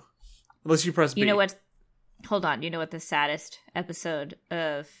Pichu. Unless you press B. You know what? Hold on. You know what the saddest episode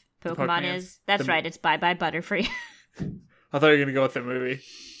of Pokemon Pokemans? is? That's right. It's Bye Bye Butterfree. I thought you were going to go with the movie.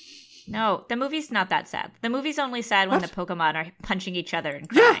 No, the movie's not that sad. The movie's only sad when the Pokemon are punching each other and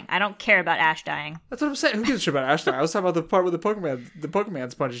crying. I don't care about Ash dying. That's what I'm saying. Who gives a shit about Ashton? I was talking about the part where the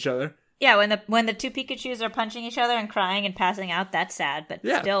Pokemans punch each other. Yeah, when the two Pikachus are punching each other and crying and passing out, that's sad. But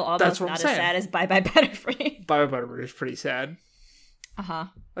Yeah, still that's almost what I'm not as saying. sad as Bye Bye Butterfree. Bye Bye Butterfree is pretty sad. Uh-huh.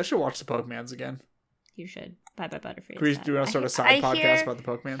 I should watch the Pokemans again. You should. Bye Bye Butterfree. Do we is sad. want to start a I side podcast hear- about the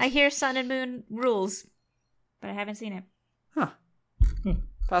Pokemans? I hear Sun and Moon rules, but I haven't seen it. Huh.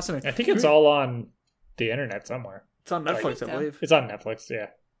 Fascinating. I think it's all on the internet somewhere. It's on Netflix, so. I believe. It's on Netflix, yeah.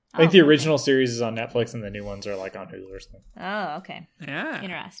 I think Oh, the okay. original series is on Netflix and the new ones are like on Hulu or something. Oh, okay. Yeah.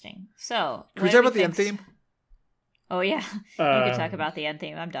 Interesting. So, Can we what talk do about the end think- theme? Oh, yeah. You can talk Um, about the end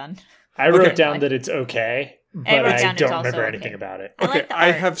theme. I'm done. I wrote Okay. down that it's okay, but I wrote I down it's don't also remember okay. anything about it. I Okay, like the I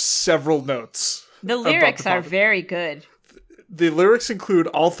art. have several notes. The about lyrics the are topic. very good. The lyrics include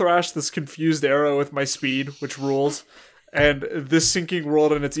 "I'll thrash this confused arrow with my speed," which rules, and "This sinking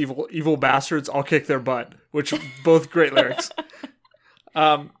world and its evil bastards, I'll kick their butt," which both great lyrics.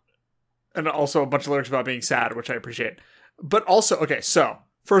 And also a bunch of lyrics about being sad, which I appreciate. But also, okay, so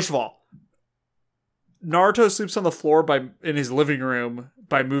first of all, Naruto sleeps on the floor in his living room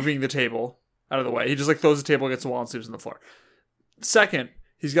by moving the table out of the way. He just like throws the table against the wall and sleeps on the floor. Second,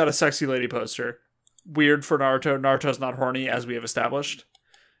 he's got a sexy lady poster. Weird for Naruto. Naruto's not horny, as we have established.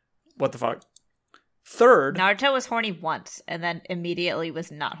 What the fuck? Third, Naruto was horny once and then immediately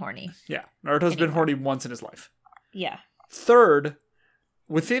was not horny. yeah, Naruto's been Anymore. horny once in his life. Yeah. Third,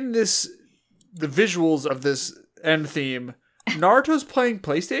 within the visuals of this end theme, Naruto's playing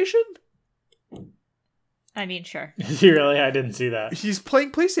PlayStation? I mean, sure. Really? I didn't see that. He's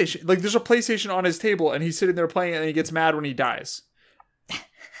playing PlayStation. Like, there's a PlayStation on his table, and he's sitting there playing it, and he gets mad when he dies.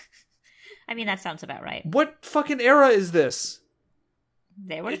 I mean, that sounds about right. What fucking era is this?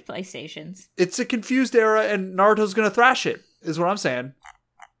 They were PlayStations. It's a confused era, and Naruto's gonna thrash it, is what I'm saying.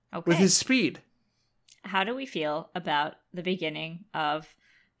 Okay. With his speed. How do we feel about the beginning of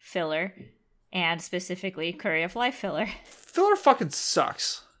filler and specifically Curry of Life filler? Filler fucking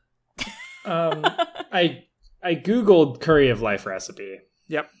sucks. I googled curry of life recipe.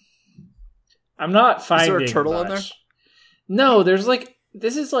 Yep. I'm not finding there a turtle in much. No, there's like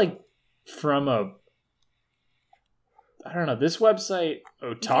this is like from a I don't know, this website, If you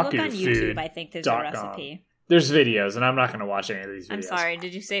look on YouTube, I think there's a otakufood.com. recipe. There's videos, and I'm not going to watch any of these videos. I'm sorry,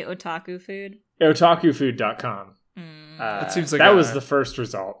 did you say otaku food? Otakufood.com. It seems like that a- was the first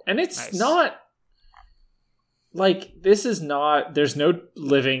result. And it's Nice. not... Like, this is not... There's no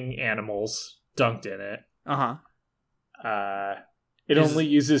living animals dunked in it. It Is- only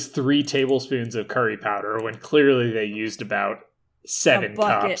uses 3 tablespoons of curry powder when clearly they used about 7 A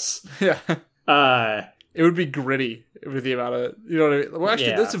bucket. cups. Yeah. Uh, It would be gritty with the amount of, you know what I mean? Well, actually,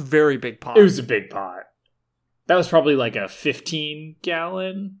 Yeah. that's a very big pot. it was a big pot. That was probably like a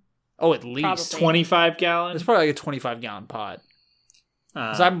 15-gallon, oh, at least. Probably. 25-gallon. It's probably like a 25-gallon pot.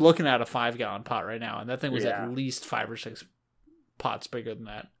 Because I'm looking at a 5-gallon pot right now, and that thing was Yeah. at least 5 or 6 pots bigger than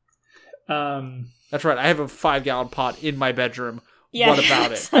that. That's That's right. I have a 5-gallon pot in my bedroom. Yeah, What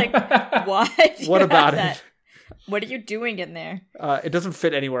about it's it? like, what? What You about have it? that. What are you doing in there? It doesn't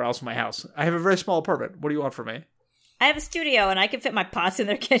fit anywhere else in my house. I have a very small apartment. What do you want from me? I have a studio and I can fit my pots in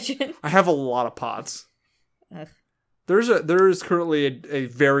their kitchen. I have a lot of pots. Ugh. There is currently a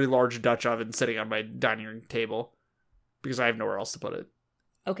very large Dutch oven sitting on my dining room table because I have nowhere else to put it.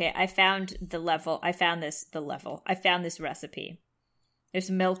 Okay, I found the level. I found this recipe. There's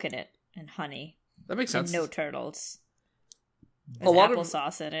milk in it and honey That makes and sense. no turtles. A There's lot of-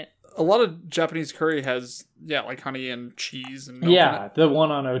 applesauce in it. A lot of Japanese curry has like honey and cheese and milk in yeah, it. the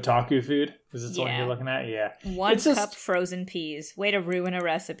one on Otaku Food. Is this the one Yeah. you're looking at? Yeah. 1 It's just- cup frozen peas. Way to ruin a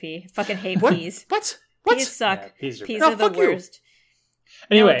recipe. Fucking hate What? peas. What? Peas suck. Yeah, peas are peas bad. are the No, fuck you. worst.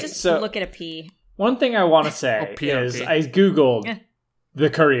 Anyway, No, just so look at a pea. one thing I want to say Oh, PRP. is I Googled Yeah. the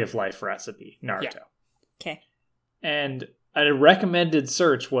Curry of Life recipe, Naruto. Yeah. Okay. And a recommended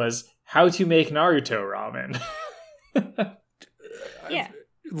search was how to make Naruto ramen. Yeah.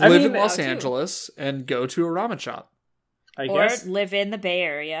 Live in mean, Los how to. Angeles and go to a ramen shop. I Or guess. live in the Bay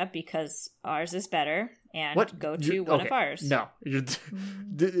Area because ours is better and What? go to one of ours. No,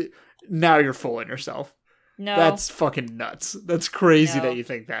 now you're fooling yourself. No. That's fucking nuts. That's crazy No. that you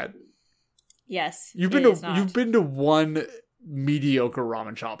think that. Yes. You've it been is not. you've been to one mediocre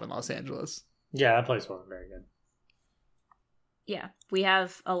ramen shop in Los Angeles. Yeah, that place wasn't very good. Yeah. We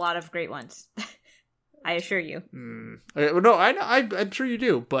have a lot of great ones. I assure you. No, I'm sure you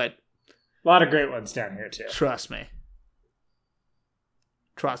do, but A lot of great ones down here, too. trust me.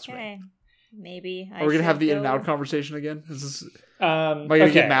 Trust me. Okay. Maybe. Are we gonna have the should in and out go- conversation again? Is this? Am Am I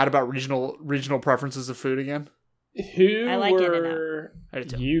gonna get mad about regional preferences of food again? Who I like In-N-Out. were I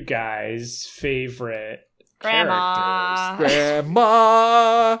do too. you guys' favorite Grandma. characters?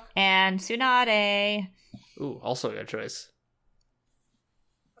 Grandma. And Tsunade. Ooh, also a good choice.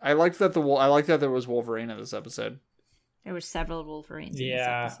 I liked that I like that there was Wolverine in this episode. There were several Wolverines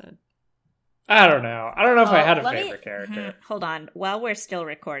Yeah. in this episode. I don't know. I don't know if I Oh, had a let me- favorite character. Hold on. While we're still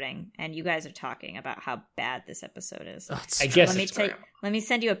recording and you guys are talking about how bad this episode is. Oh, it's I guess Let me it's take. Grandma. Let me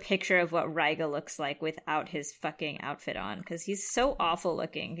send you a picture of what Raiga looks like without his fucking outfit on, because he's so awful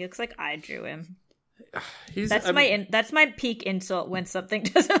looking. He looks like I drew him. That's I mean, that's my peak insult when something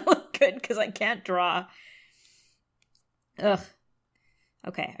doesn't look good because I can't draw. Ugh.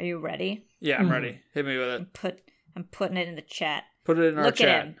 Okay, are you ready? Yeah, I'm ready. Hit me with it. I'm putting it in the chat. Put it in our Look chat.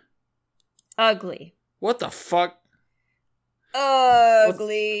 at him. Ugly. What the fuck?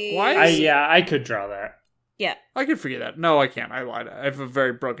 Ugly. Why? I could draw that. Yeah. I can forget that. No, I can't. I lied. I have a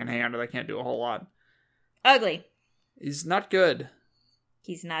very broken hand and I can't do a whole lot. Ugly. He's not good.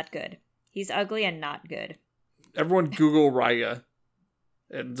 He's not good. He's ugly and not good. Everyone Google Raiga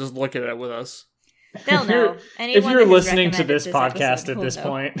and just look at it with us. They'll If you're- know. Anyone If you're that has listening to recommended this podcast episode at will this know.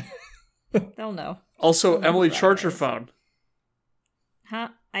 point, They'll know. Also, Oh, Emily, Raiga charge your is- phone. Huh?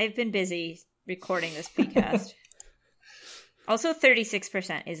 I've been busy recording this podcast. Also,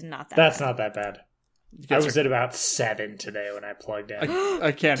 36% is not that that's bad. not that bad. You I guys was are- at about 7 today when I plugged in.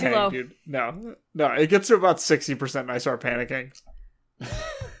 I can't Too hang, low. dude. No. It gets to about 60% and I start panicking.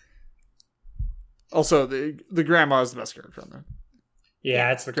 Also, the grandma is the best character on there.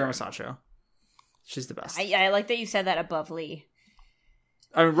 Yeah, it's the Grandma Sancho. She's the best. I like that you said that above Lee.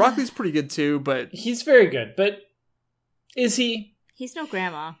 I mean, Rock Lee's pretty good too, but He's very good, but is he? He's no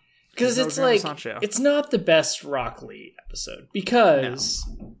grandma. Because He's no it's Grandma like Sancho. it's not the best Rock Lee episode because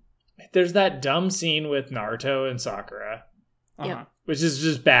there's that dumb scene with Naruto and Sakura, uh-huh. which is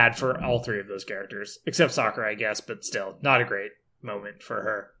just bad for all 3 of those characters, except Sakura, I guess, but still not a great moment for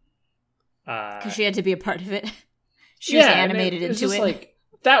her. Because she had to be a part of it. She was and animated was into just it. Like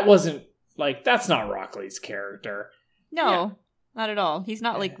that wasn't like that's not Rock Lee's character. No, not at all. He's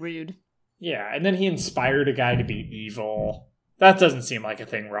not like rude. Yeah, and then he inspired a guy to be evil. That doesn't seem like a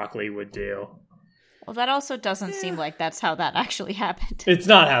thing Rock Lee would do. Well, that also doesn't seem like that's how that actually happened. It's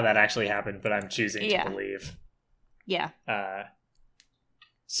not how that actually happened, but I'm choosing Yeah. to believe. Yeah.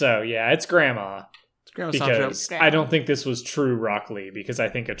 So yeah, it's Grandma. It's Grandma Sancho. Because I don't think this was true Rock Lee, because I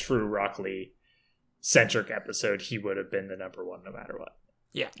think a true Rock Lee centric episode, he would have been the number one no matter what.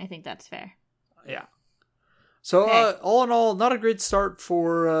 I think that's fair. Yeah. So Okay. all in all, not a great start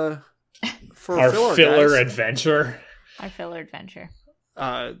for Our filler, filler guys. adventure. Our filler adventure.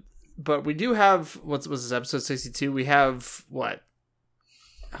 But we do have, what was this, episode 62? We have, what?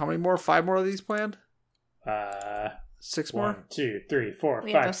 How many more? 5 more of these planned? 6 more? 1, 2, 3, 4,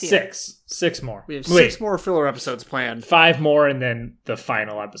 We have 5, a few. 6. 6 more. We have Wait, 6 more filler episodes planned. 5 more, and then the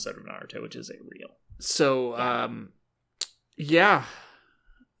final episode of Naruto, which is a reel. So, yeah.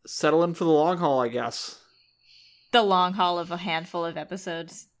 Settle in for the long haul, I guess. The long haul of a handful of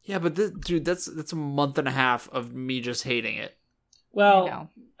episodes. Yeah, but dude, that's a month and a half of me just hating it. I Well, know.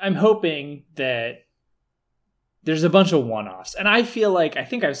 I'm hoping that there's a bunch of one-offs. And I feel like, I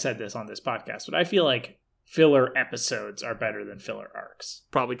think I've said this on this podcast, but I feel like filler episodes are better than filler arcs.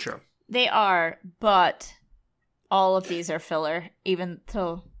 Probably true. They are, but all of these are filler. Even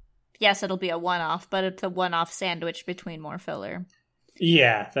though, yes, it'll be a one-off, but it's a one-off sandwich between more filler.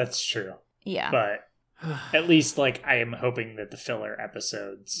 Yeah, that's true. Yeah. But at least, like, I am hoping that the filler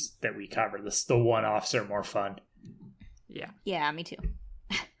episodes that we cover, the one-offs are more fun. Yeah. Yeah, me too.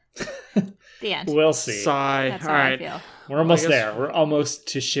 The end. We'll see. Sigh. That's All how right. I feel. We're almost I guess- there. We're almost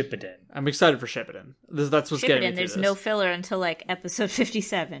to Shippuden. I'm excited for Shippuden. That's what's Ship it getting in. me There's through no this. filler until like episode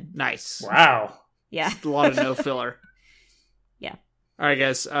 57. Nice. Wow. Yeah. A lot of no filler. Yeah. All right,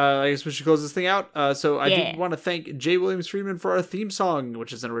 guys. I guess we should close this thing out. So I Yeah. do want to thank Jay Williams Freeman for our theme song,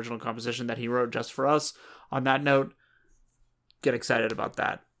 which is an original composition that he wrote just for us. On that note, get excited about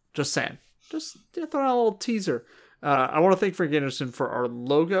that. Just saying. Just throw out a little teaser. I want to thank Frank Anderson for our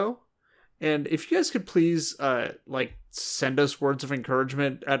logo. And if you guys could please send us words of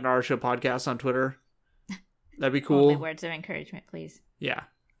encouragement at Naruto Podcast on Twitter, that'd be cool. Only words of encouragement, please. Yeah.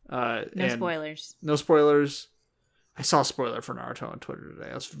 No and spoilers. No spoilers. I saw a spoiler for Naruto on Twitter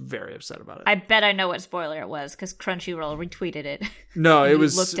today. I was very upset about it. I bet I know what spoiler it was because Crunchyroll retweeted it. No, it You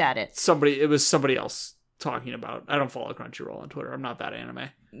was looked at it. It was somebody else talking about. I don't follow Crunchyroll on Twitter. I'm not that anime.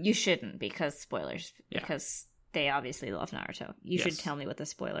 You shouldn't because spoilers. Yeah. Because they obviously love Naruto. You Yes. should tell me what the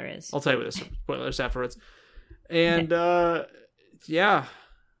spoiler is. I'll tell you what the spoilers afterwards. And yeah,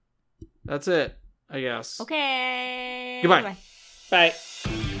 that's it. I guess. Okay. Goodbye. Bye. Bye.